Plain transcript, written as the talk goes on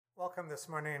Welcome this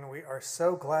morning. We are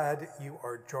so glad you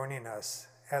are joining us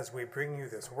as we bring you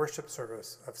this worship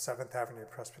service of 7th Avenue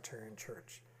Presbyterian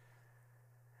Church.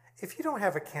 If you don't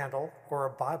have a candle or a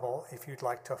Bible, if you'd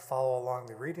like to follow along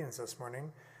the readings this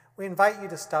morning, we invite you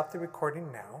to stop the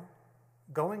recording now,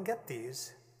 go and get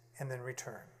these, and then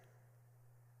return.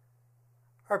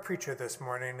 Our preacher this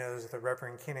morning is the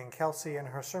Reverend Keenan Kelsey, and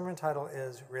her sermon title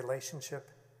is Relationship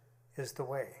is the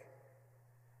Way.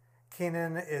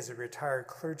 Keenan is a retired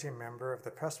clergy member of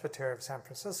the Presbytery of San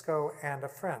Francisco and a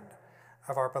friend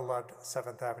of our beloved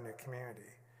 7th Avenue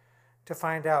community. To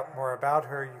find out more about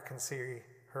her, you can see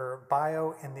her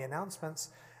bio in the announcements.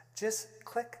 Just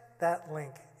click that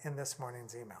link in this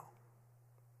morning's email.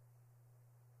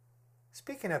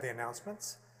 Speaking of the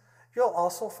announcements, you'll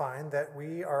also find that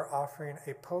we are offering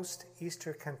a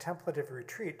post-Easter contemplative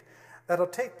retreat that'll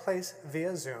take place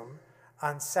via Zoom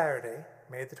on Saturday,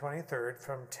 May the 23rd,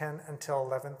 from 10 until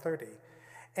 11:30,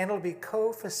 and it'll be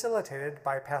co-facilitated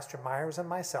by Pastor Myers and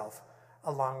myself,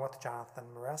 along with Jonathan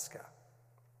Maresca.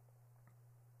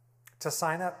 To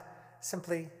sign up,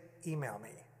 simply email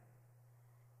me.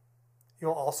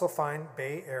 You'll also find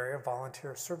Bay Area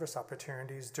volunteer service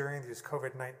opportunities during these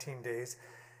COVID-19 days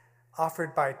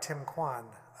offered by Tim Kwan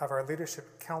of our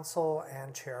Leadership Council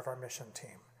and chair of our mission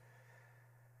team.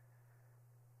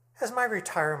 As my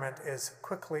retirement is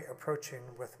quickly approaching,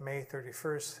 with May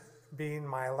 31st being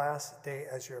my last day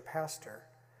as your pastor,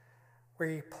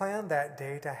 we plan that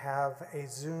day to have a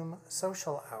Zoom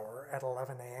social hour at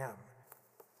 11 a.m.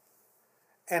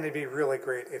 And it'd be really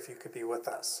great if you could be with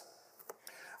us.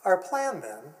 Our plan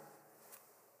then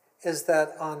is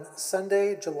that on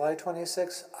Sunday, July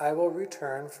 26th, I will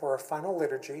return for a final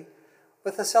liturgy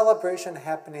with a celebration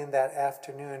happening that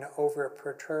afternoon over at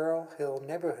Potrero Hill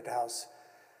Neighborhood House,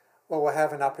 where we'll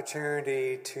have an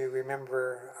opportunity to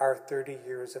remember our 30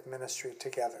 years of ministry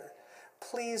together.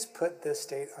 Please put this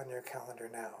date on your calendar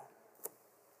now.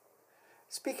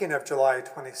 Speaking of July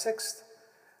 26th,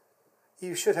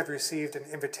 you should have received an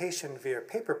invitation via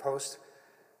paper post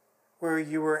where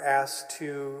you were asked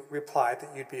to reply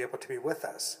that you'd be able to be with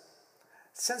us.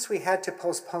 Since we had to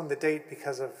postpone the date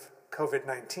because of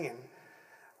COVID-19,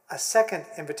 a second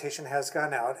invitation has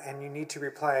gone out and you need to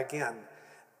reply again.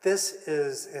 This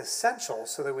is essential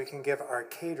so that we can give our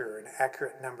caterer an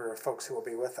accurate number of folks who will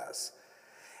be with us.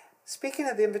 Speaking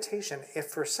of the invitation, if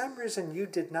for some reason you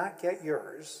did not get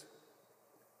yours,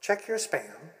 check your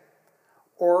spam,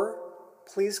 or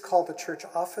please call the church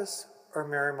office or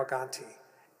Mary Moganti,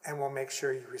 and we'll make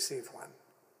sure you receive one.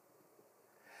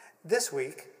 This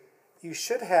week, you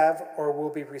should have or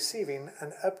will be receiving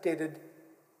an updated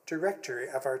directory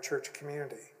of our church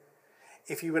community.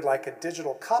 If you would like a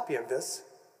digital copy of this,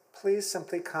 please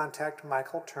simply contact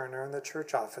Michael Turner in the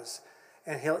church office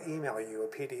and he'll email you a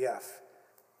PDF.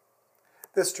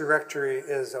 This directory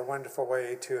is a wonderful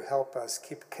way to help us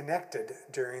keep connected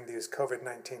during these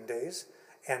COVID-19 days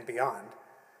and beyond.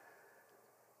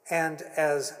 And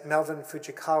as Melvin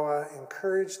Fujikawa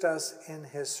encouraged us in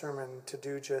his sermon to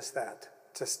do just that,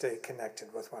 to stay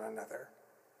connected with one another.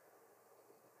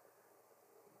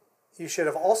 You should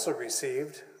have also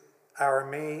received our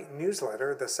May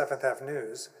newsletter, the 7th Ave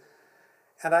News,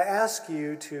 and I ask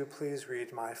you to please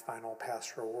read my final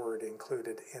pastoral word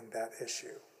included in that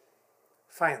issue.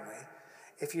 Finally,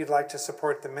 if you'd like to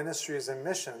support the ministries and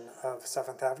mission of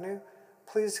 7th Avenue,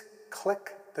 please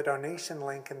click the donation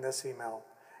link in this email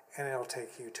and it'll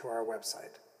take you to our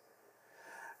website.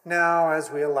 Now,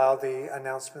 as we allow the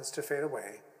announcements to fade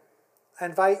away, I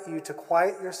invite you to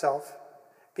quiet yourself,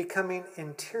 becoming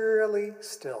interiorly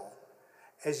still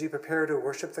as you prepare to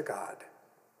worship the God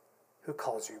who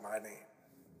calls you by name.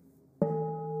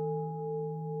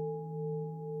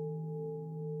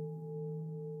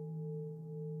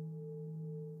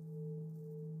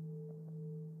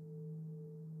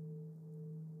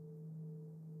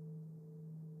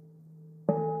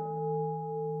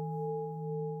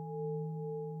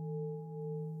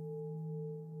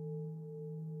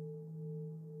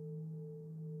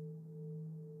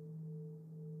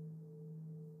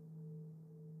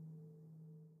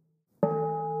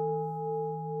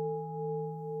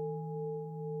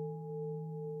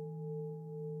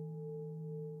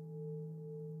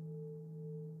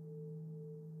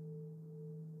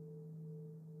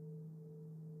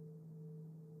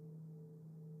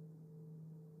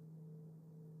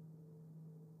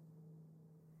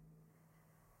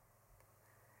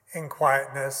 In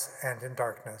quietness and in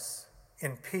darkness,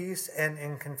 in peace and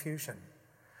in confusion,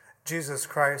 Jesus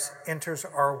Christ enters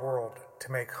our world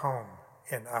to make home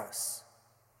in us.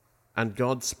 And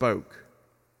God spoke,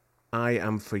 I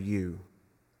am for you.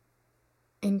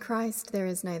 In Christ there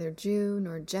is neither Jew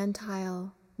nor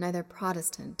Gentile, neither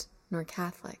Protestant nor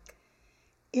Catholic.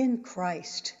 In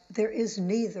Christ there is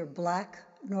neither black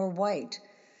nor white,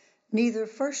 neither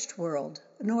first world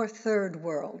nor third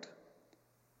world.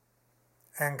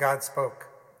 And God spoke,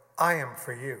 I am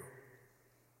for you.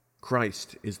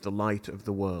 Christ is the light of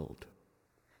the world.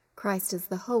 Christ is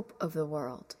the hope of the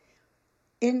world.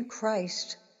 In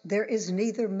Christ there is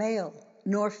neither male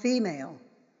nor female.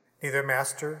 Neither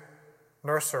master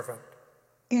nor servant.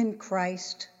 In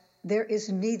Christ there is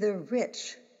neither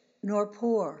rich nor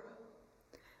poor.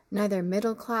 Neither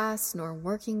middle class nor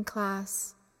working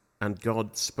class. And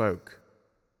God spoke,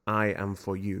 I am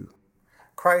for you.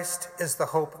 Christ is the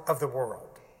hope of the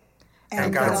world.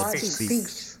 And God God speaks,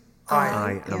 speaks,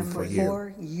 I am for you.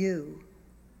 for you.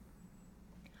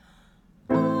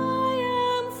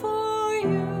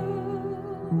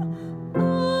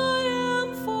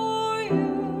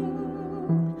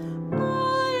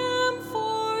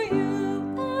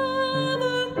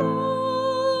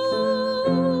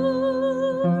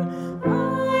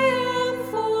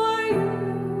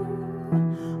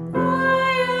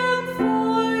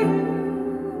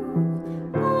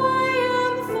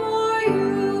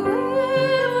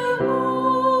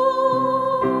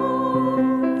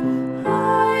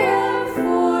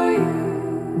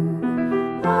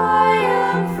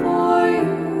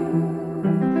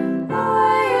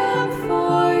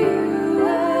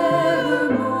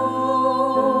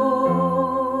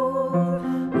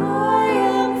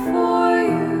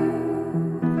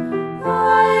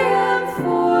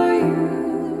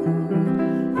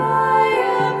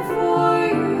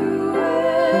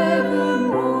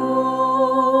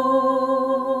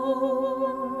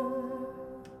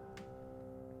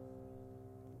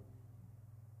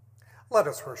 Let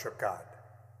us worship God.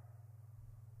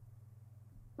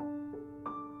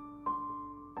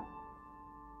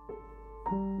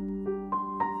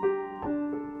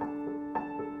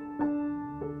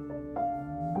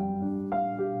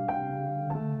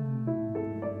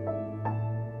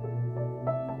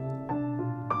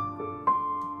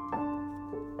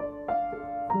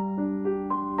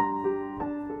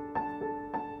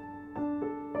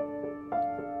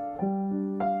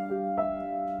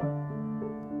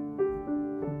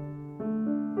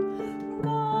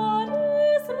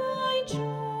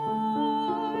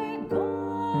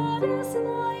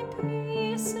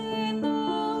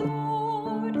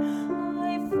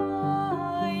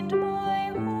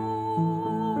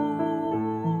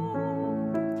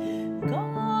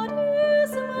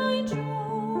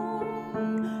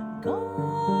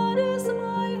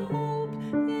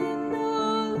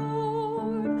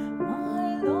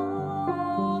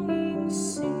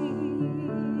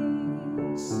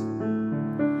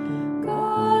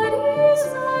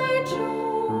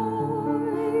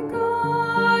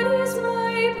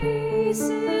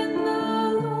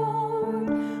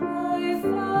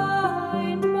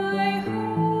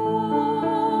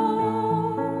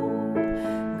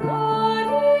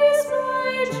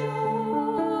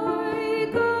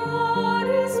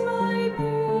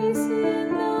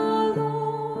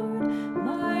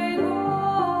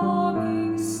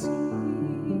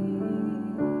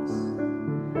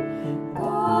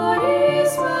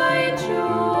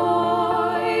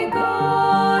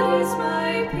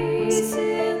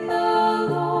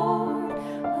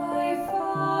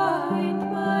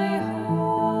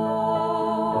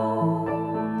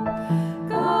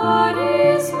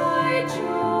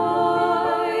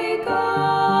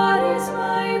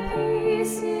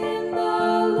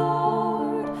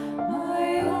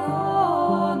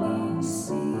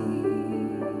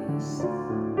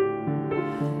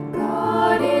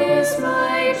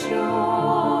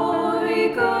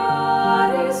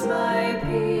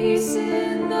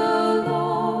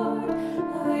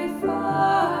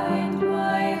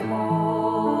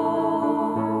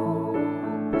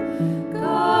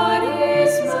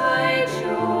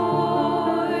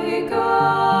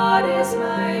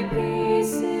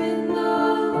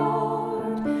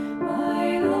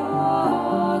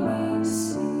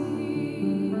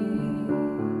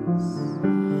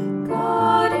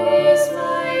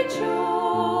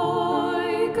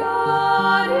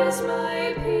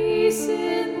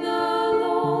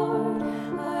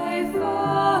 I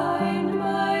find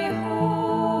my home.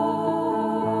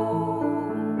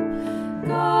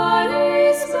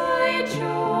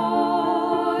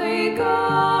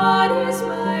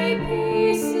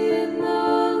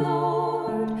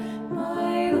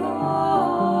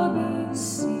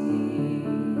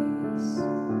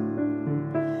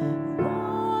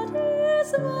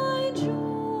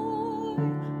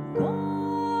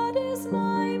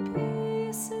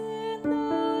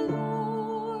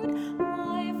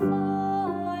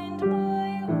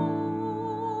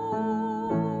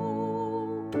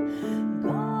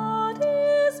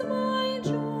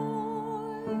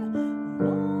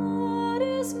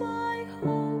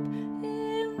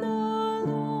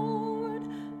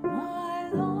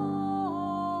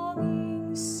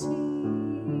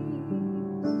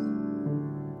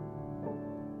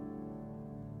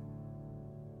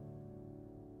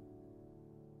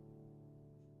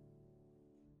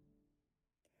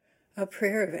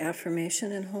 prayer of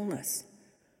affirmation and wholeness.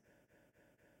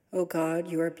 O God,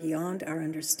 you are beyond our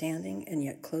understanding and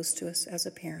yet close to us as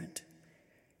a parent.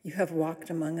 You have walked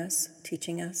among us,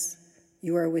 teaching us.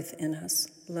 You are within us,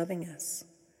 loving us.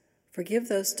 Forgive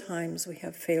those times we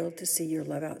have failed to see your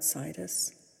love outside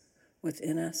us,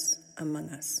 within us, among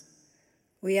us.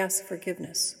 We ask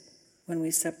forgiveness when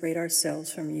we separate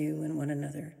ourselves from you and one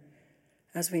another,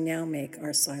 as we now make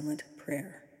our silent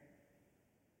prayer.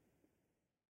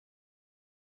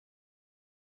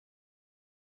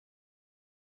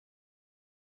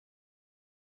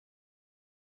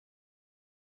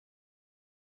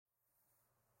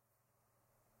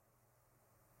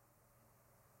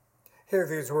 Hear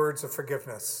these words of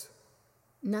forgiveness.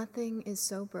 Nothing is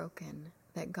so broken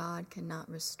that God cannot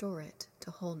restore it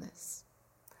to wholeness.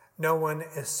 No one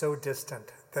is so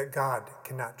distant that God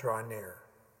cannot draw near.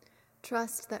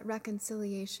 Trust that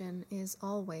reconciliation is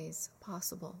always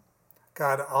possible.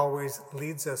 God always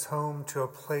leads us home to a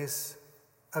place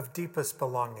of deepest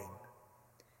belonging.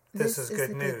 This is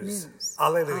good news.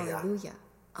 Alleluia. Alleluia.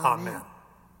 Amen.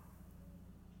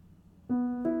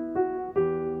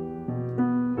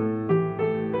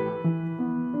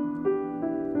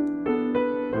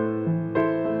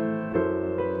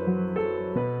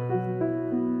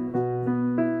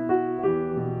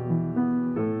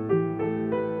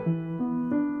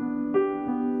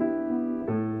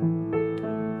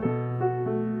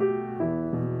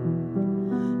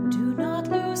 Do not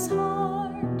lose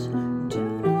heart, do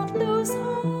not lose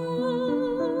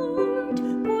heart.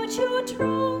 Put your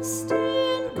trust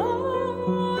in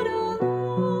God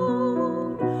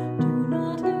alone. Do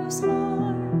not lose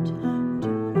heart,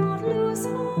 do not lose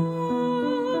heart.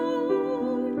 God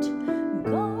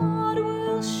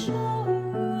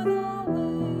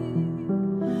will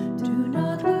show you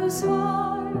the way.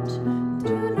 Do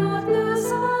not lose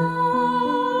heart,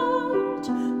 do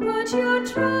not lose heart.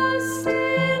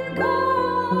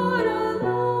 Put your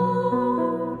trust in God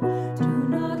alone. Do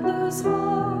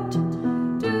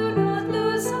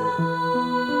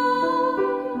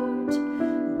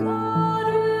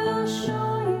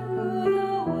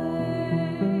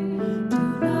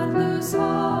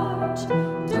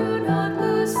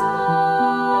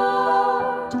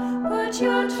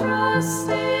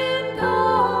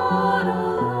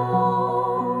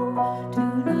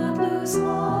not lose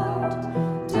heart,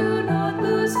 do not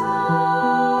lose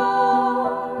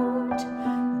heart.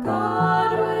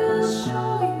 God will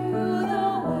show you the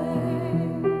way.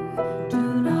 Do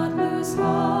not lose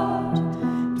heart,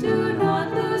 do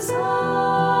not lose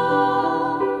heart.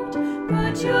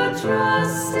 Put your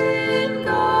trust in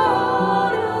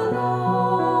God alone.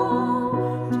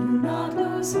 Do not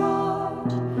lose heart,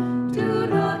 do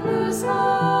not lose heart. God will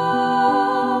show you the way. Do not lose heart, do not lose heart. Put your trust in God alone. Do not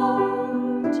lose heart, do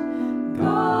not lose heart.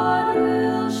 God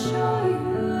will show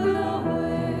you the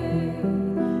way.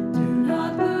 Do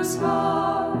not lose heart,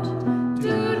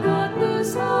 do not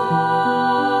lose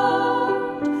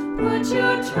heart. Put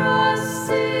your trust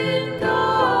in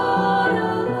God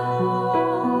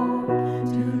alone.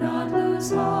 Do not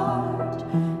lose heart,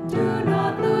 do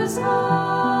not lose heart.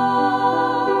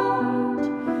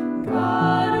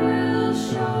 God will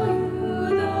show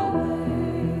you the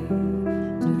way.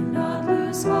 Do not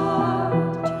lose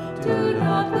heart, do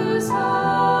not lose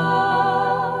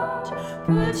heart.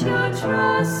 Put your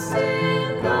trust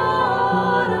in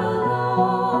God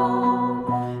alone.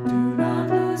 Do not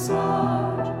lose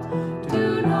heart,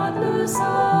 do not lose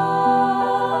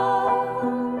heart.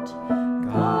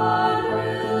 God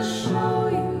will show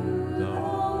you the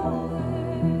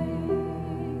way.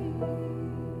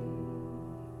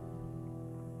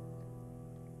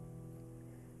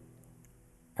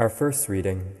 Our first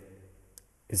reading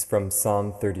is from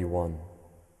Psalm 31,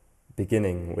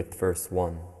 beginning with verse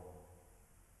 1.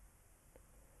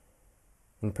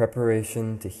 In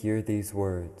preparation to hear these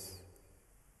words,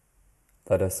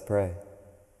 let us pray.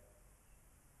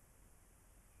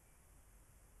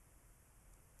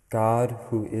 God,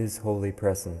 who is holy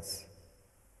presence,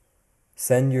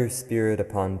 send your Spirit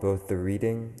upon both the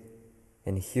reading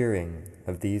and hearing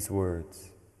of these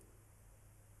words,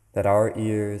 that our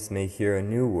ears may hear a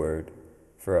new word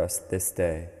for us this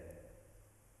day.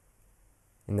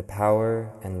 In the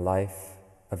power and life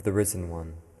of the risen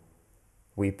one,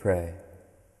 we pray.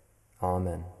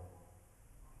 Amen.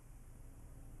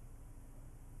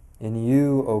 In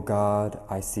you, O God,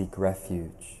 I seek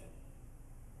refuge.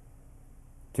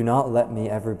 Do not let me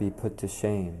ever be put to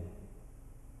shame.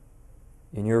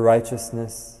 In your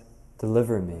righteousness,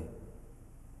 deliver me.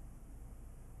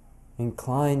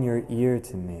 Incline your ear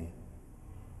to me.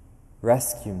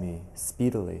 Rescue me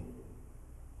speedily.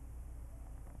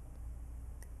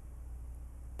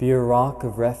 Be a rock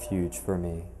of refuge for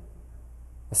me,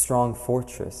 a strong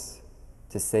fortress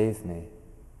to save me.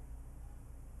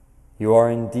 You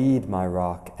are indeed my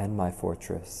rock and my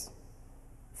fortress.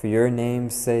 For your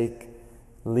name's sake,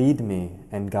 lead me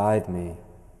and guide me.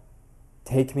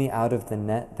 Take me out of the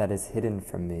net that is hidden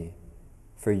from me,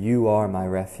 for you are my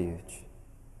refuge.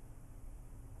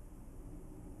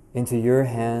 Into your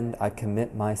hand I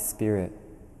commit my spirit.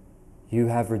 You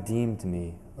have redeemed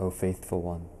me, O faithful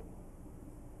one.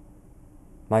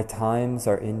 My times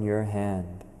are in your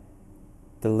hand.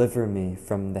 Deliver me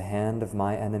from the hand of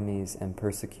my enemies and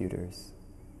persecutors.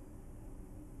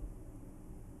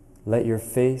 Let your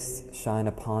face shine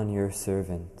upon your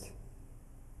servant.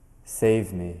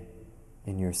 Save me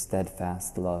in your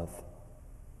steadfast love.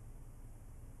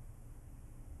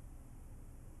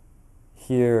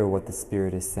 Hear what the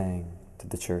Spirit is saying to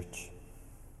the church.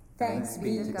 Thanks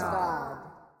be to God.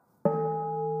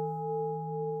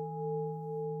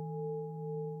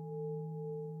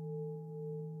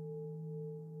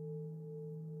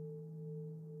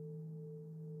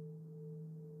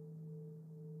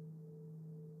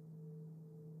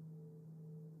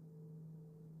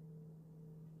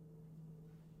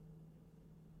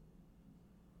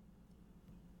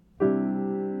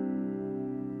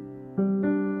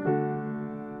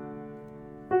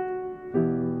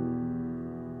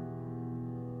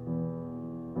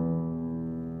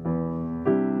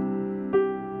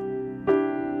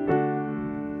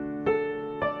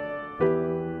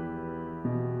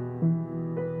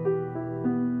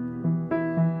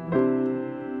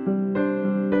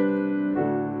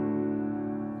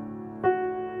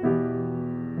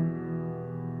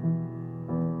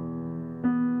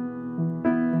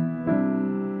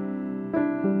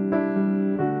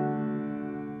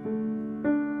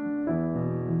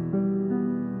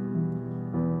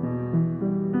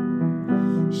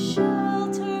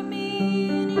 Shelter me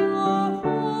in your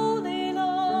holy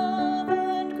love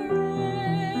and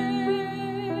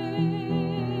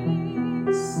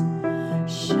grace.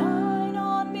 Shine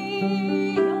on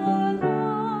me your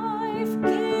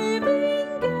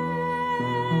life-giving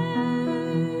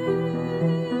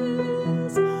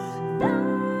gaze.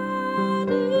 That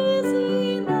is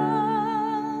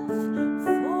enough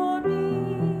for me.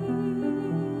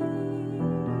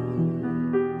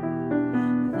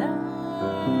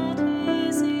 That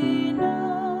is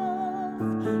enough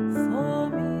for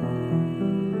me.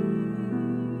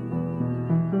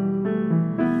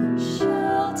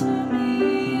 Shelter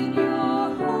me in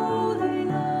your holy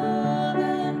love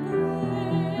and grace.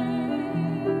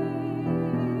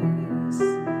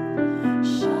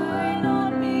 Shine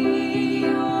on me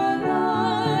your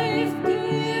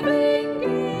life-giving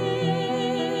gaze.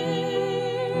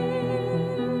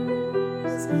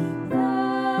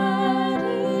 That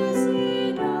is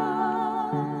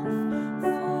enough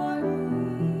for me.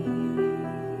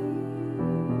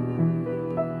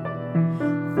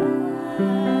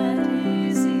 That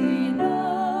is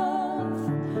enough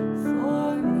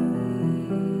for me.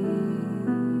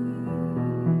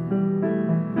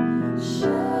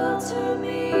 Shelter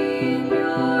me in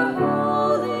your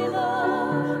holy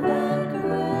love and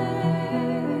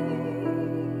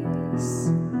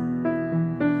grace.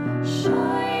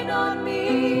 Shine on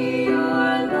me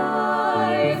your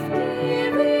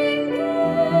life-giving gaze.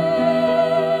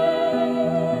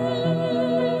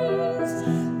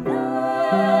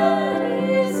 That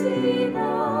is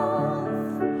enough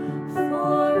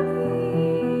for me.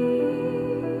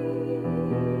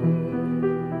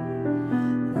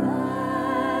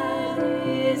 That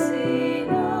is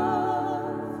enough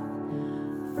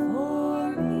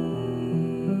for me.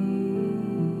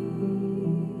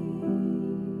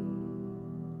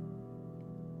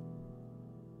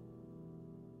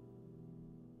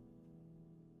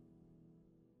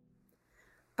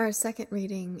 Our second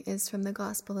reading is from the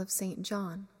Gospel of St.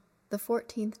 John, the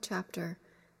 14th chapter,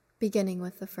 beginning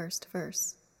with the first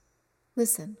verse.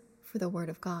 Listen for the word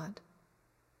of God.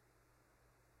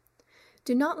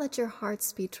 Do not let your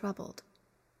hearts be troubled.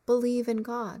 Believe in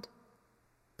God.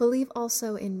 Believe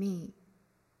also in me.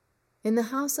 In the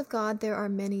house of God there are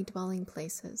many dwelling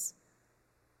places.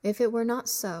 If it were not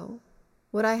so,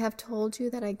 would I have told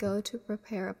you that I go to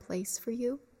prepare a place for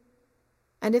you?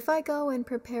 And if I go and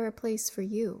prepare a place for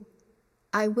you,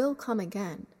 I will come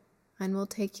again and will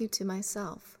take you to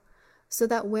myself, so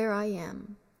that where I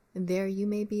am, there you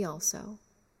may be also.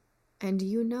 And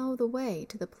you know the way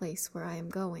to the place where I am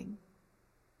going.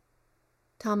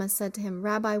 Thomas said to him,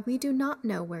 Rabbi, we do not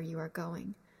know where you are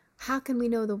going. How can we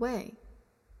know the way?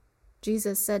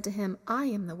 Jesus said to him, I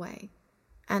am the way,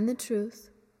 and the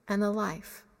truth, and the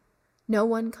life. No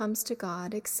one comes to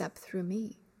God except through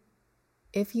me.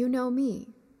 If you know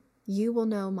me, you will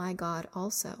know my God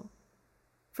also.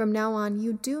 From now on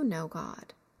you do know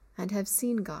God and have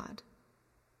seen God."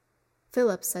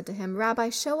 Philip said to him, "Rabbi,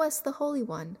 show us the Holy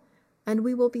One, and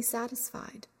we will be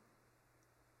satisfied."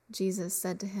 Jesus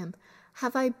said to him,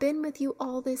 "Have I been with you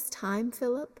all this time,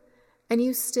 Philip, and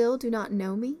you still do not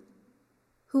know me?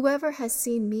 Whoever has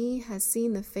seen me has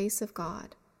seen the face of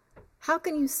God. How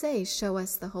can you say, 'Show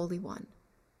us the Holy One'?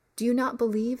 Do you not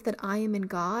believe that I am in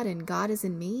God and God is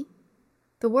in me?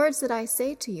 The words that I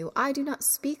say to you, I do not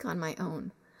speak on my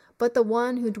own, but the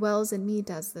one who dwells in me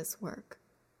does this work.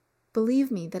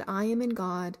 Believe me that I am in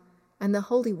God and the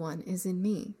Holy One is in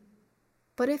me.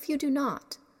 But if you do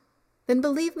not, then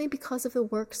believe me because of the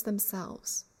works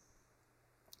themselves.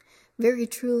 Very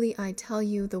truly I tell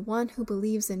you, the one who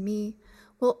believes in me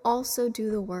will also do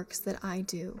the works that I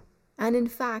do, and in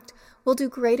fact will do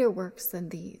greater works than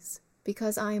these,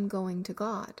 because I am going to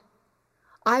God.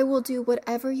 I will do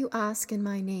whatever you ask in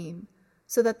my name,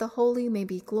 so that the Holy may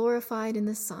be glorified in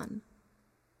the Son.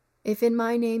 If in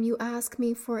my name you ask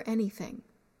me for anything,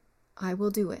 I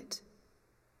will do it."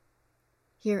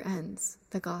 Here ends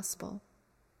the Gospel.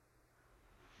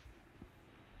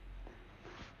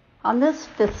 On this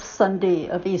fifth Sunday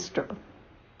of Easter,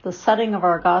 the setting of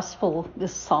our Gospel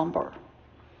is somber.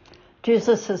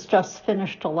 Jesus has just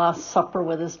finished a Last Supper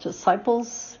with his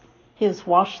disciples. He has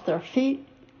washed their feet,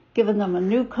 given them a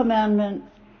new commandment,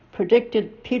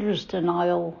 predicted Peter's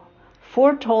denial,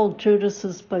 foretold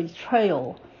Judas's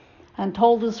betrayal, and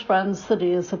told his friends that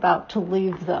he is about to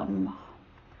leave them.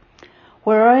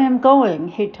 "Where I am going,"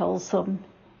 he tells them,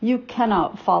 "you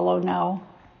cannot follow now."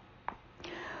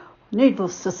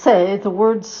 Needless to say, the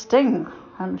words sting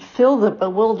and fill the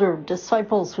bewildered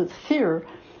disciples with fear.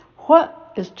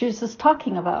 What is Jesus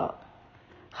talking about?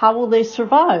 How will they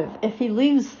survive if he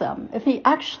leaves them, if he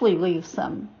actually leaves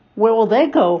them? Where will they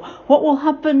go? What will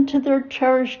happen to their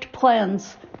cherished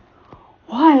plans?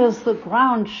 Why is the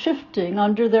ground shifting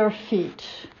under their feet?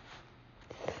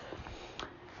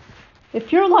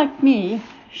 If you're like me,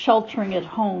 sheltering at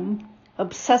home,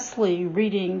 obsessively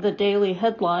reading the daily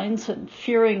headlines and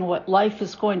fearing what life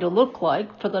is going to look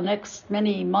like for the next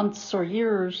many months or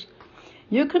years,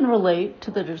 you can relate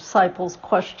to the disciples'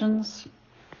 questions.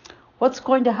 What's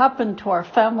going to happen to our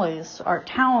families, our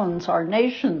towns, our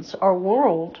nations, our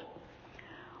world?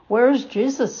 Where is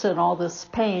Jesus in all this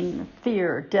pain,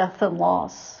 fear, death, and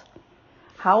loss?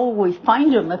 How will we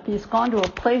find him if he's gone to a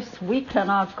place we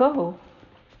cannot go?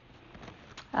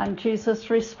 And Jesus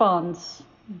responds,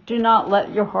 "Do not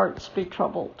let your hearts be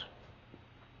troubled."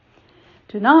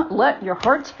 Do not let your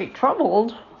hearts be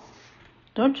troubled?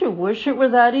 Don't you wish it were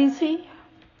that easy?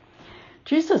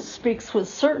 Jesus speaks with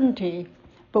certainty,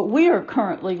 but we are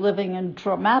currently living in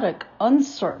dramatic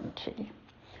uncertainty.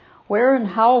 Where and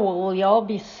how will we all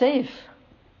be safe?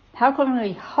 How can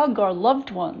we hug our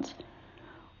loved ones?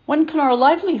 When can our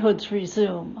livelihoods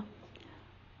resume?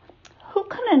 Who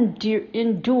can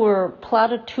endure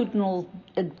platitudinal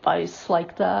advice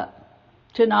like that?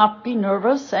 Do not be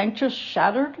nervous, anxious,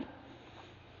 shattered.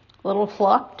 Little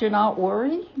flock, do not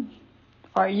worry.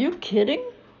 Are you kidding?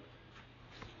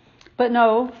 But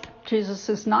no, Jesus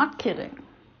is not kidding.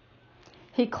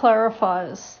 He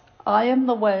clarifies, I am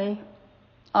the way,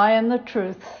 I am the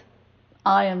truth,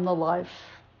 I am the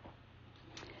life.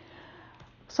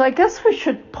 So I guess we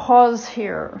should pause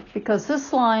here because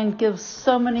this line gives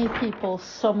so many people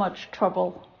so much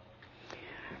trouble.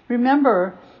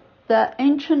 Remember that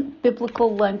ancient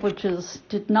biblical languages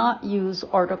did not use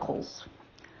articles.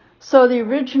 So the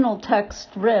original text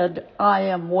read, I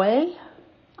am way,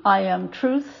 I am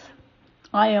truth,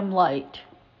 I am light,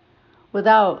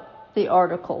 without the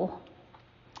article.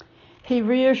 He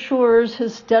reassures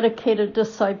his dedicated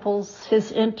disciples,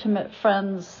 his intimate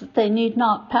friends, that they need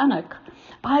not panic.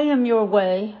 I am your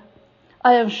way.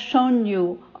 I have shown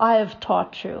you. I have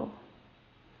taught you.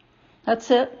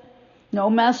 That's it. No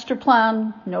master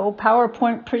plan, no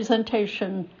PowerPoint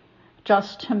presentation,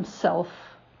 just himself.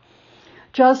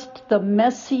 Just the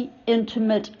messy,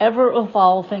 intimate,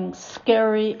 ever-evolving,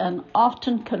 scary, and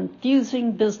often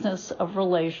confusing business of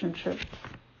relationship.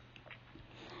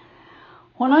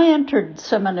 When I entered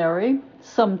seminary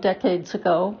some decades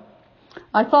ago,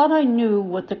 I thought I knew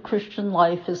what the Christian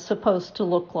life is supposed to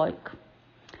look like.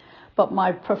 But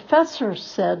my professor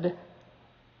said,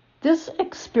 this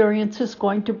experience is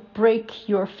going to break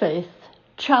your faith,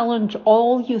 challenge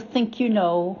all you think you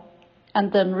know,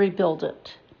 and then rebuild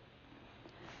it.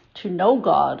 To know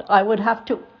God, I would have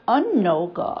to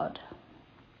unknow God.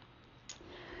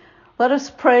 Let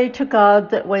us pray to God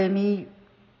that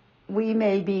we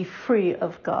may be free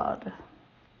of God.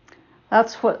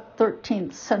 That's what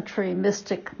 13th century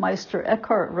mystic Meister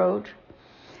Eckhart wrote.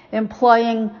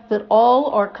 implying that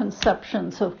all our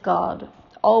conceptions of God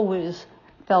always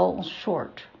fell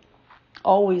short,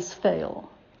 always fail.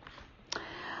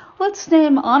 Let's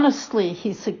name honestly,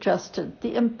 he suggested,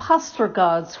 the impostor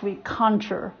gods we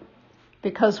conjure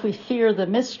because we fear the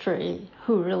mystery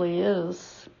who really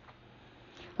is.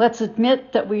 Let's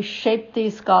admit that we shape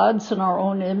these gods in our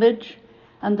own image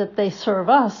and that they serve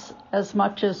us as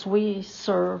much as we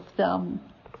serve them.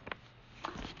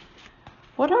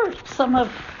 What are some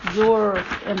of your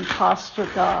impostor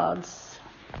gods?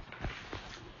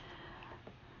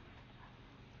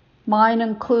 Mine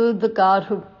include the God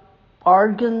who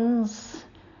bargains,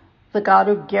 the God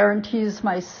who guarantees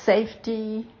my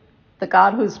safety, the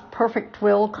God whose perfect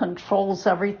will controls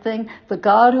everything, the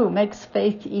God who makes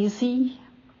faith easy.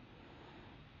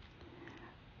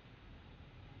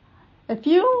 If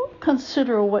you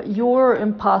consider what your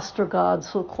impostor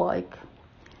gods look like,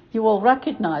 you will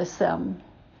recognize them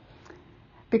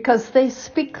because they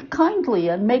speak kindly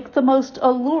and make the most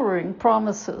alluring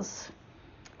promises.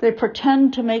 They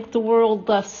pretend to make the world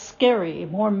less scary,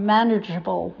 more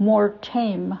manageable, more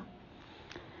tame.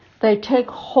 They take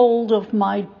hold of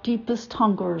my deepest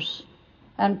hungers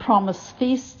and promise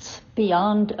feasts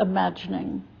beyond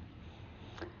imagining.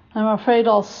 I'm afraid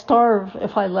I'll starve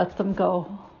if I let them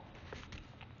go.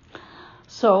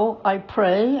 So I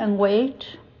pray and wait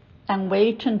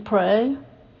and pray.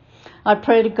 I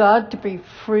pray to God to be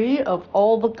free of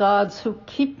all the gods who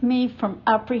keep me from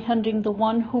apprehending the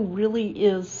one who really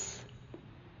is.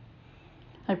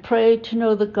 I pray to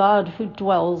know the God who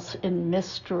dwells in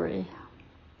mystery.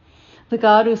 The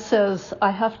God who says,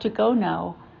 I have to go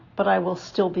now, but I will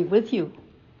still be with you.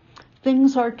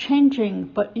 Things are changing,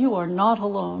 but you are not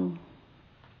alone.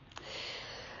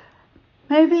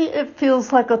 Maybe it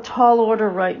feels like a tall order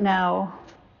right now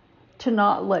to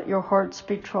not let your hearts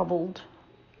be troubled.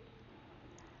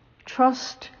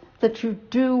 Trust that you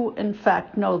do, in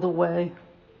fact, know the way.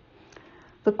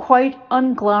 The quite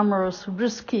unglamorous,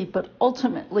 risky, but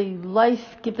ultimately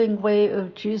life-giving way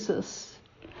of Jesus.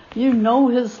 You know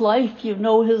his life, you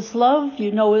know his love,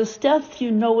 you know his death,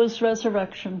 you know his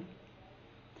resurrection.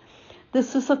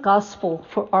 This is a gospel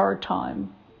for our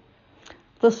time.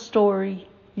 The story,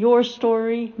 your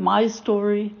story, my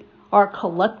story, our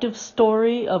collective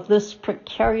story of this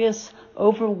precarious,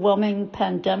 overwhelming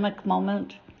pandemic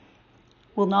moment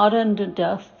will not end in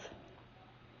death.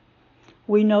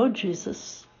 We know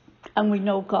Jesus and we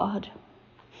know God.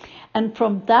 And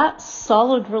from that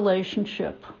solid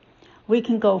relationship, we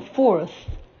can go forth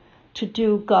to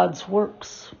do God's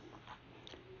works.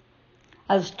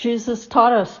 As Jesus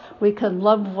taught us, we can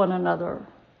love one another,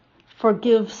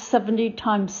 forgive 70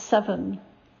 times 7,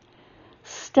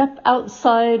 step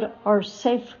outside our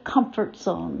safe comfort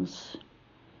zones,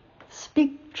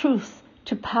 speak truth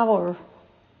to power,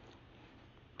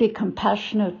 be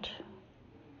compassionate,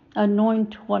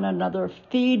 anoint one another,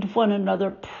 feed one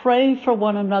another, pray for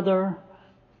one another,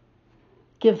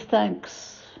 give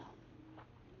thanks.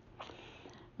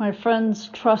 My friends,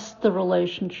 trust the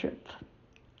relationship.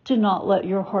 Do not let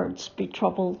your hearts be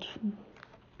troubled.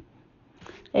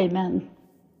 Amen.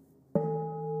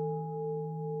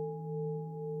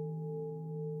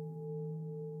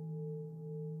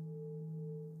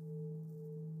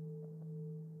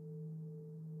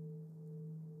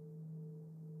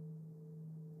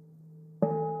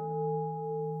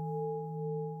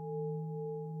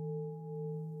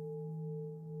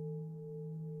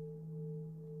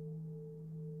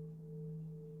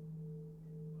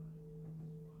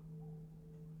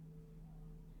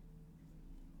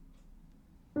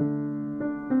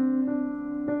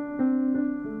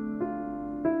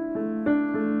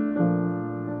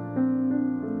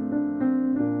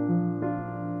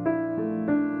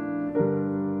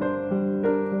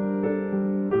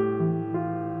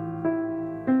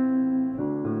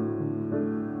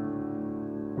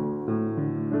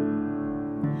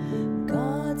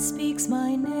 Speaks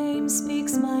my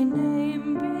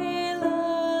name,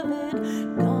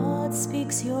 beloved. God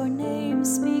speaks your name,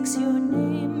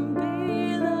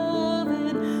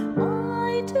 beloved.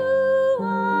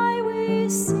 We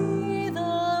see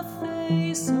the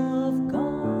face of God.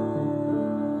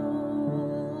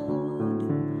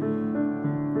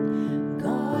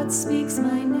 God speaks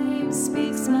my name,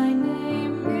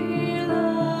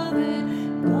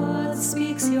 beloved. God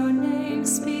speaks your name,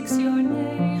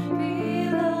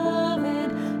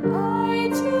 beloved.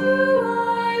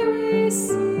 We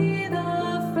see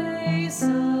the face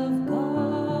of God.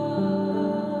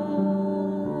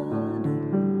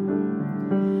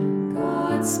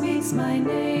 God speaks my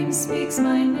name,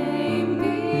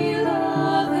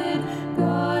 beloved.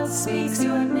 God speaks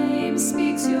your name,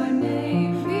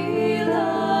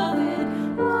 beloved.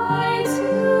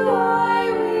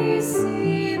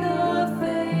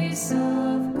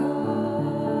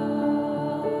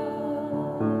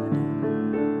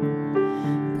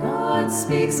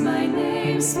 speaks my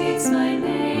name,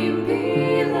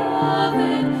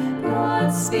 beloved.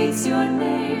 God speaks your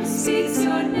name,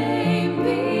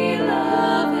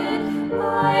 beloved.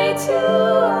 I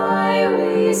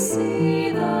we see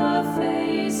the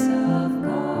face of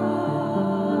God.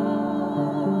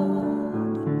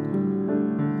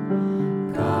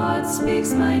 God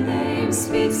speaks my name,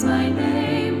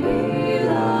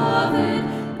 beloved.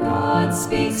 God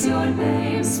speaks your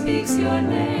name,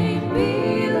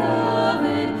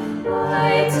 beloved.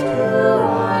 I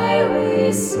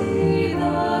we see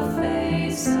the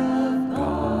face of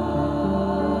God.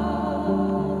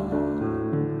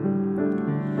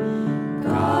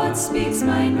 God speaks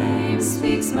my name,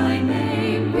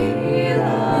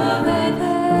 beloved.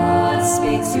 God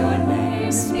speaks your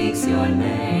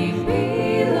name,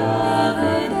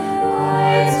 beloved.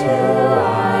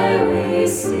 I we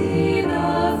see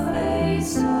the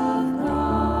face of God.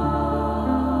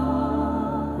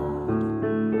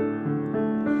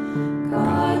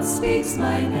 God speaks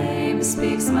my name,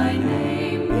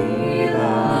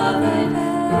 beloved.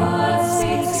 God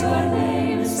speaks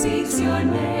your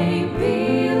name,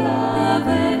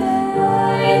 beloved.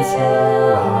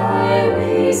 I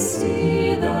we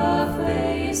see the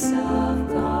face of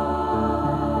God.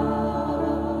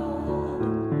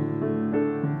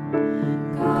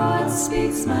 God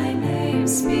speaks my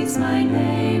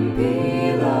name,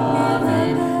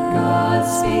 beloved. God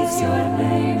speaks your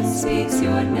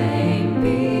name,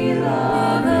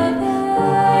 beloved.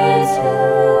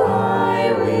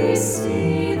 I we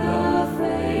see the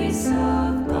face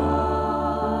of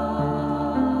God.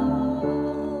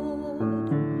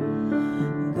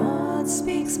 God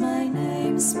speaks my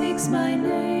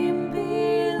name,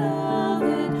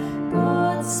 beloved.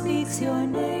 God speaks your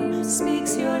name,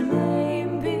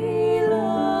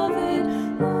 beloved.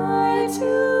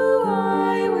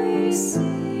 I we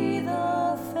see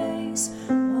the face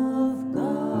of God.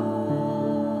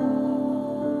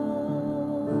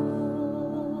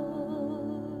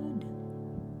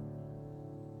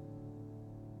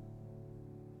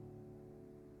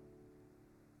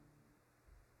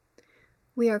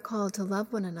 We are called to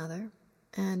love one another,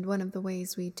 and one of the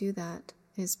ways we do that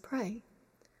is pray.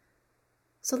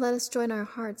 So let us join our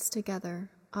hearts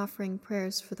together, offering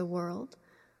prayers for the world,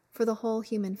 for the whole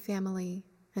human family,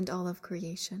 and all of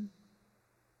creation.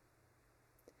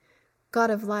 God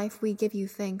of life, we give you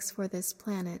thanks for this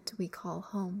planet we call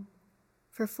home,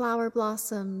 for flower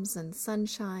blossoms and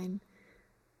sunshine,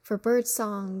 for bird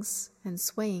songs and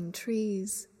swaying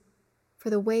trees, for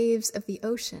the waves of the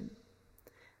ocean,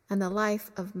 and the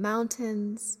life of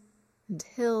mountains and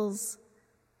hills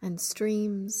and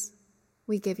streams.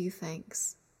 We give you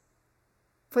thanks.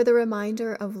 For the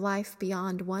reminder of life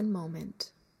beyond one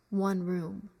moment, one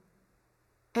room,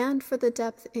 and for the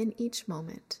depth in each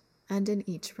moment and in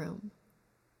each room,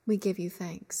 we give you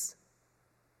thanks.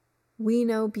 We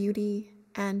know beauty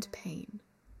and pain,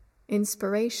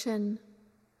 inspiration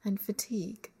and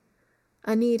fatigue,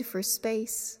 a need for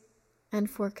space and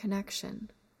for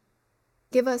connection.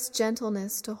 Give us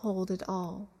gentleness to hold it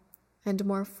all and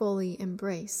more fully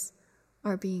embrace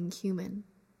our being human.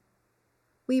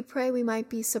 We pray we might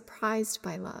be surprised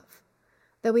by love,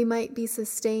 that we might be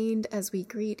sustained as we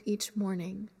greet each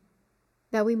morning,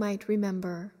 that we might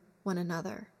remember one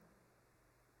another.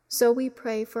 So we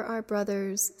pray for our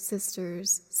brothers,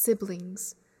 sisters,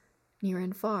 siblings, near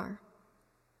and far,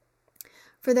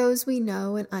 for those we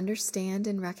know and understand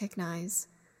and recognize,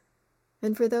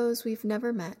 and for those we've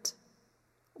never met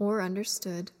or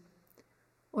understood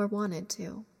or wanted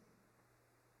to.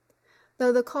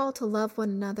 Though the call to love one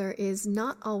another is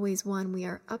not always one we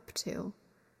are up to,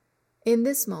 in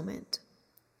this moment,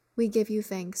 we give you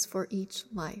thanks for each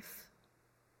life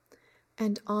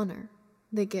and honor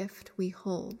the gift we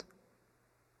hold.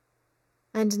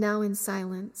 And now in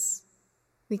silence,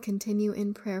 we continue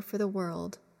in prayer for the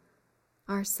world,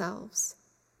 ourselves,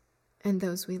 and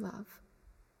those we love.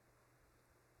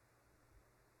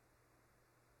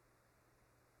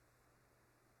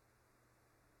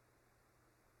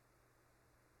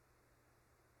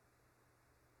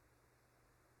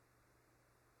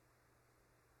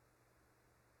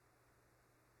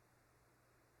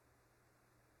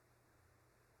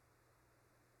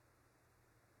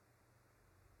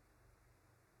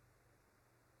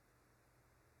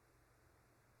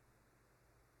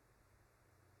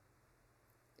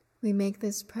 We make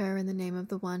this prayer in the name of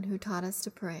the one who taught us to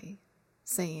pray,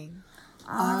 saying,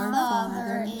 Our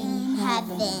Father in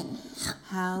heaven,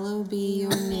 hallowed be your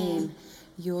name.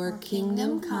 Your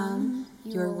kingdom come,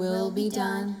 your will be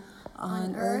done,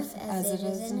 on earth as it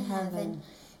is in heaven.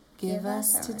 Give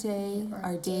us today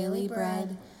our daily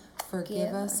bread.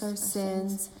 Forgive us our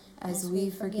sins, as we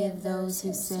forgive those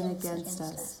who sin against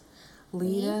us.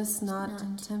 Lead us not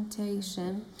into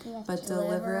temptation, but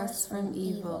deliver us from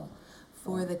evil.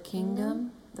 For the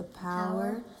kingdom, the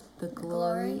power, the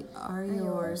glory are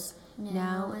yours,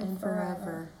 now and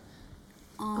forever.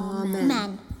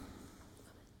 Amen.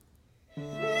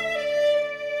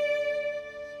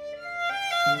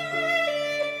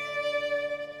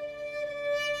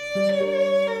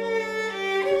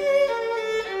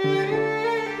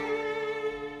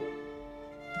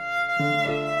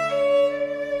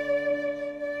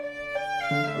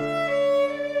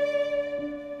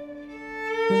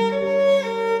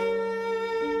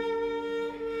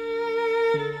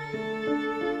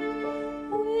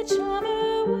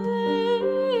 Whichever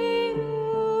way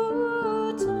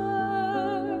you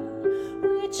turn,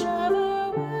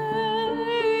 whichever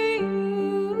way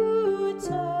you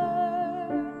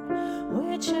turn,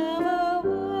 whichever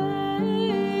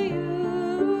way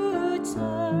you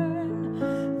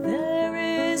turn, there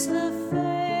is the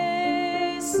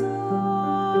face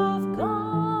of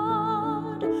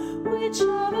God.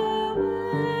 Whichever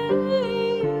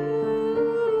way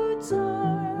you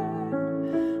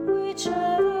turn,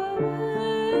 whichever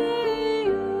way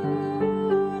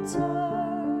you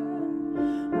turn,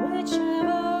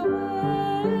 whichever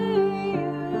way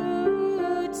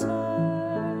you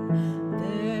turn,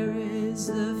 there is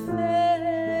the face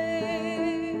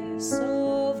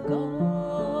of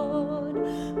God.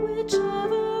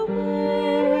 Whichever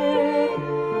way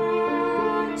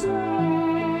you turn,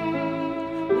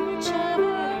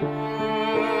 whichever way you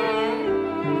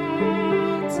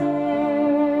turn,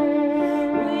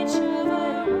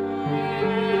 whichever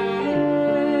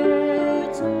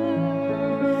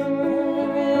way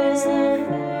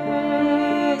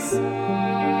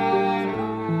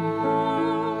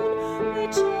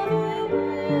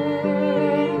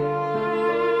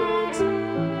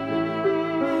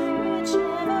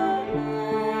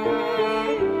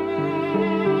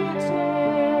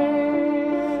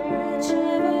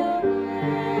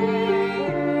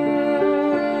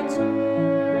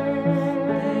turn,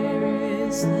 there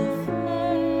is the face of God.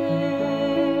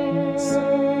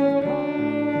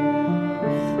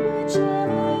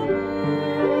 Whichever way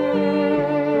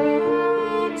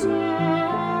you turn,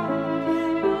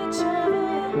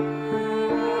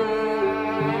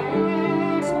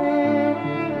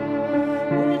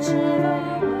 whichever way you turn, whichever way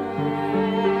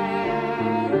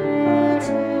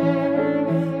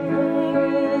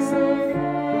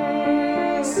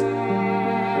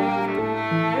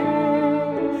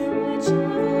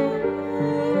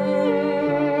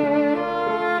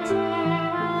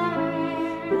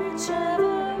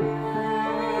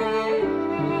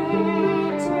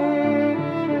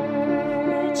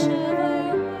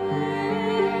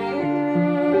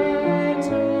you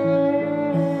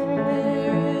turn,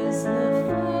 there is the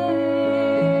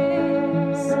face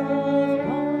of God.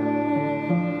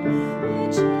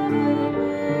 Whichever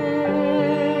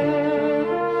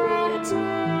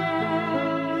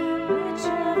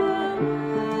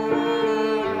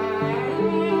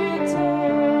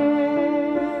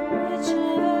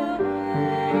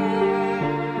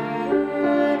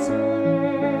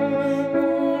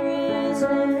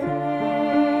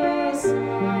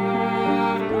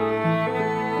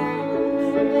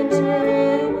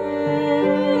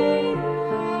you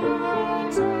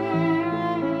turn,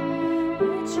 whichever way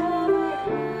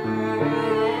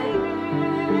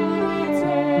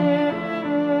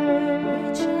you turn,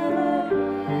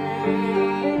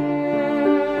 whichever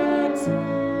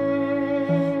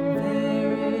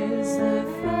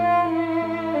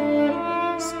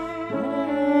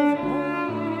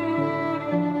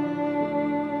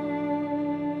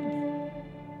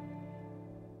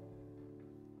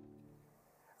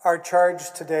Our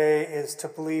charge today is to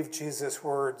believe Jesus'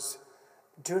 words.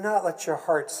 Do not let your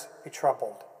hearts be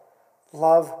troubled.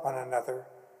 Love one another.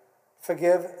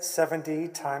 Forgive 70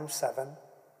 times 7.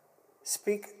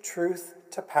 Speak truth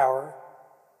to power.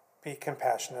 Be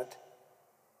compassionate.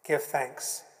 Give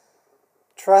thanks.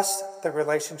 Trust the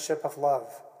relationship of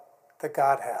love that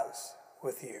God has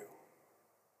with you.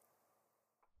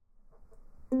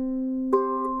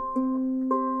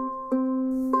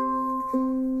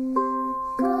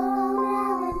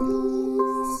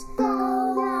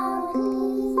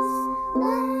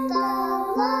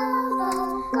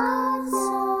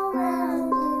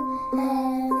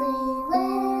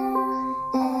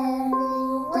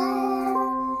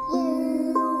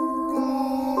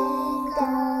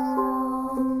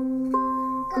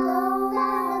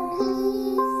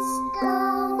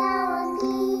 Go now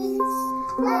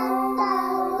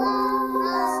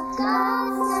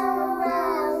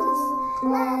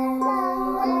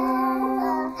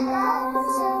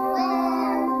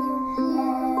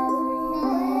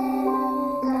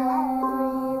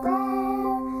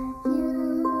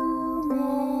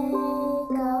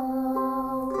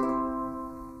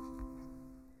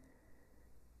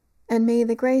And may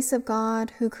the grace of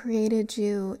God who created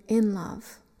you in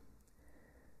love,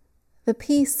 the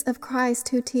peace of Christ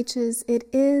who teaches it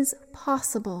is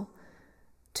possible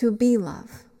to be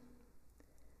love,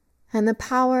 and the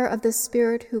power of the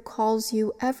Spirit who calls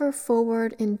you ever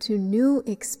forward into new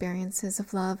experiences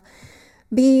of love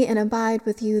be and abide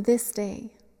with you this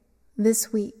day,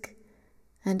 this week,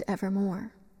 and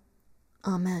evermore.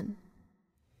 Amen.